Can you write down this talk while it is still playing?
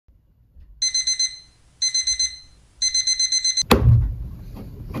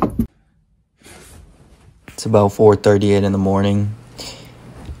It's about 4:38 in the morning.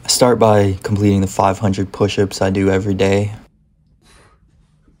 I start by completing the 500 push-ups I do every day.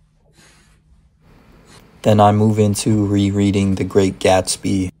 Then I move into rereading The Great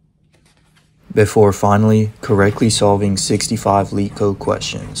Gatsby before finally correctly solving 65 LeetCode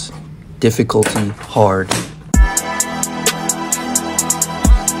questions. Difficulty hard. Hey,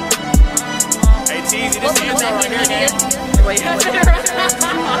 Teasy, this is the intro right here,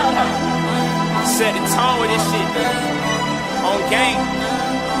 man. Set the tone with this shit, man. On game.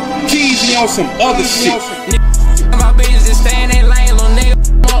 Teasy on some other shit. My business is staying in lane, little nigga.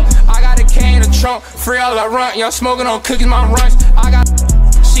 I got a can of trunk, free all I run. Y'all smoking on cookies, my runs.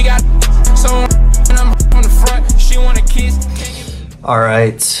 She got so when I'm on the front, she wanna kiss.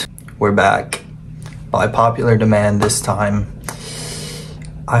 Alright, we're back. By popular demand this time,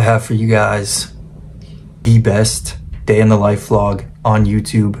 I have for you guys the best day in the life vlog on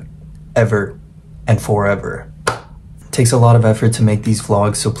YouTube ever and forever. It takes a lot of effort to make these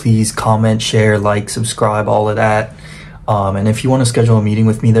vlogs, so please comment, share, like, subscribe, all of that. And if you want to schedule a meeting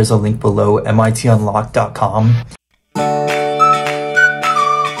with me, there's a link below, mitunlocked.com.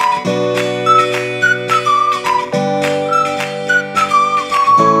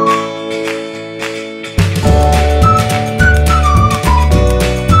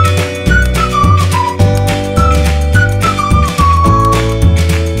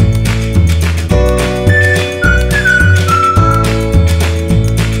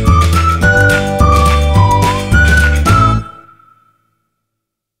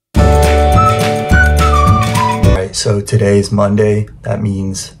 So today is Monday. That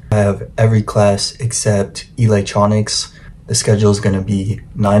means I have every class except electronics. The schedule is going to be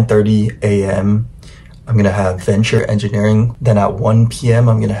 9:30 a.m. I'm going to have venture engineering. Then at 1 p.m.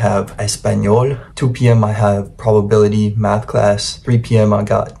 I'm going to have Espanol. 2 p.m. I have probability math class. 3 p.m. I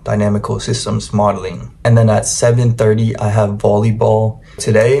got dynamical systems modeling. And then at 7:30 I have volleyball.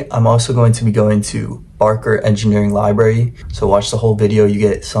 Today I'm also going to be going to Barker Engineering Library. So watch the whole video, you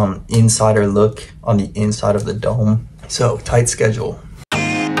get some insider look on the inside of the dome. So tight schedule.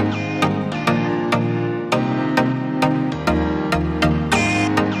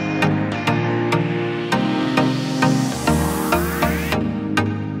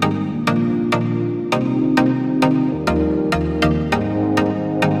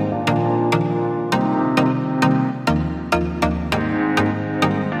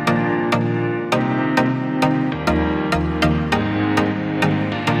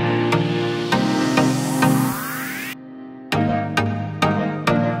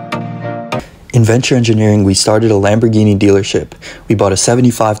 In venture engineering, we started a Lamborghini dealership. We bought a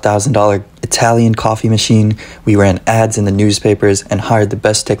 $75,000 Italian coffee machine. We ran ads in the newspapers and hired the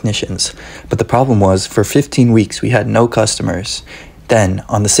best technicians. But the problem was, for 15 weeks, we had no customers. Then,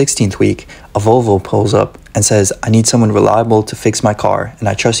 on the 16th week, a Volvo pulls up and says, I need someone reliable to fix my car, and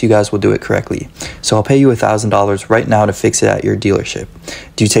I trust you guys will do it correctly. So I'll pay you $1,000 right now to fix it at your dealership.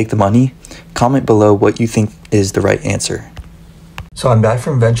 Do you take the money? Comment below what you think is the right answer. So I'm back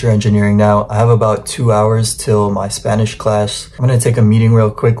from venture engineering now. I have about 2 hours till my Spanish class. I'm going to take a meeting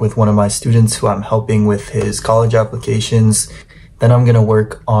real quick with one of my students who I'm helping with his college applications. Then I'm going to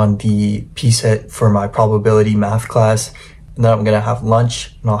work on the P-set for my probability math class. And then I'm going to have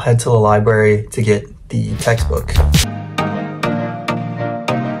lunch and I'll head to the library to get the textbook.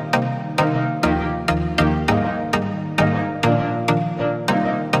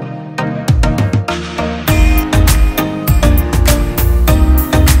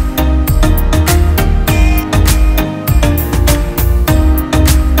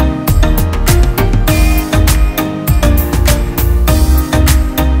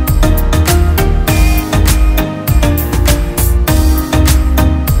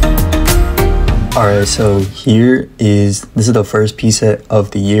 Alright, so this is the first P-set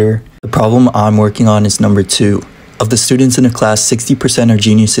of the year. The problem I'm working on is number 2. Of the students in the class, 60% are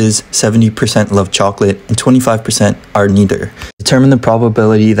geniuses, 70% love chocolate, and 25% are neither. Determine the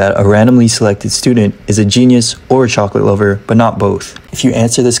probability that a randomly selected student is a genius or a chocolate lover, but not both. If you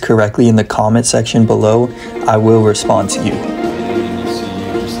answer this correctly in the comment section below, I will respond to you.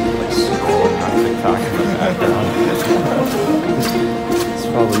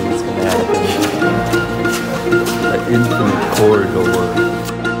 Probably what's gonna happen. That infinite corridor.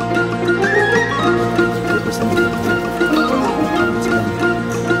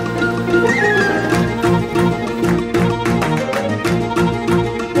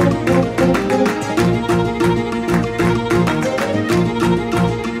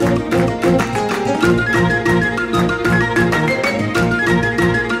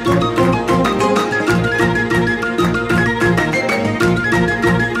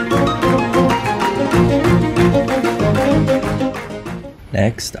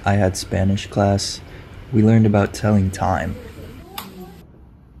 Next, I had Spanish class. We learned about telling time.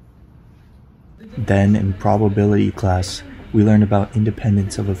 Then in probability class, we learned about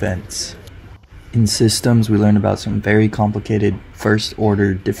independence of events. In systems, we learned about some very complicated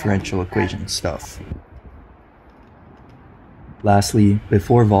first-order differential equation stuff. Lastly,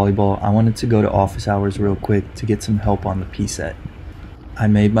 before volleyball, I wanted to go to office hours real quick to get some help on the P set. I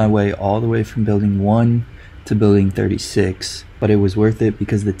made my way all the way from building 1 to building 36, but it was worth it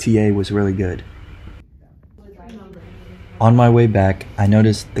because the TA was really good. On my way back, I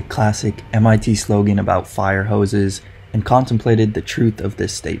noticed the classic MIT slogan about fire hoses and contemplated the truth of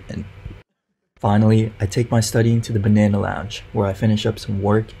this statement. Finally, I take my studying to the banana lounge, where I finish up some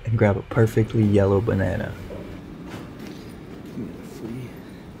work and grab a perfectly yellow banana.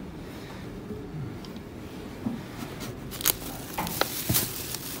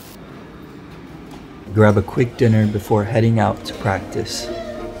 Grab a quick dinner before heading out to practice.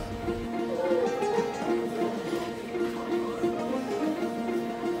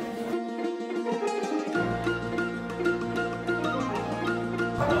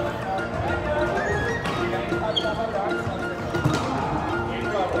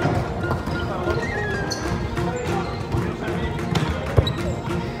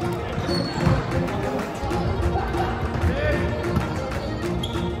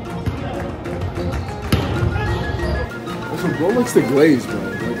 Bro likes the glaze, bro.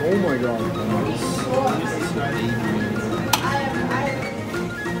 Like, oh my god, bro.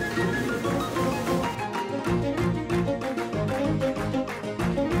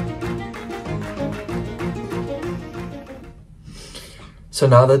 So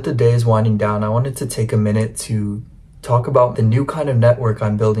now that the day is winding down, I wanted to take a minute to talk about the new kind of network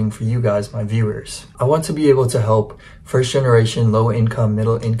I'm building for you guys, my viewers. I want to be able to help first generation, low income,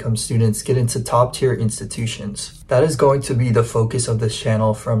 middle income students get into top tier institutions. That is going to be the focus of this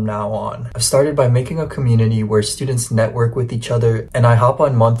channel from now on. I've started by making a community where students network with each other, and I hop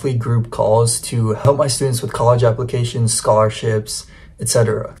on monthly group calls to help my students with college applications, scholarships,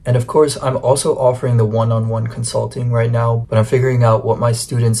 etc. And of course, I'm also offering the one-on-one consulting right now, but I'm figuring out what my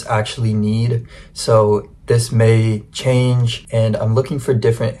students actually need. So this may change, and I'm looking for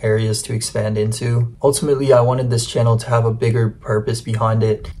different areas to expand into. Ultimately, I wanted this channel to have a bigger purpose behind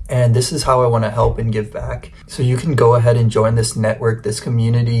it, and this is how I want to help and give back. So you can go ahead and join this network, this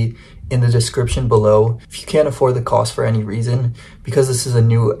community, in the description below. If you can't afford the cost for any reason, because this is a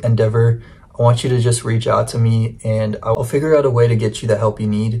new endeavor, I want you to just reach out to me and I'll figure out a way to get you the help you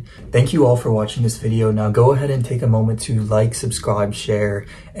need. Thank you all for watching this video. Now go ahead and take a moment to like, subscribe, share,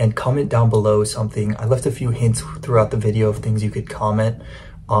 and comment down below something. I left a few hints throughout the video of things you could comment.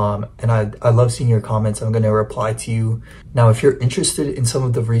 And I love seeing your comments. I'm going to reply to you. Now, if you're interested in some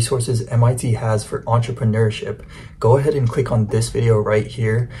of the resources MIT has for entrepreneurship, go ahead and click on this video right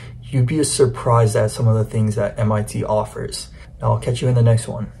here. You'd be surprised at some of the things that MIT offers. Now I'll catch you in the next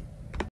one.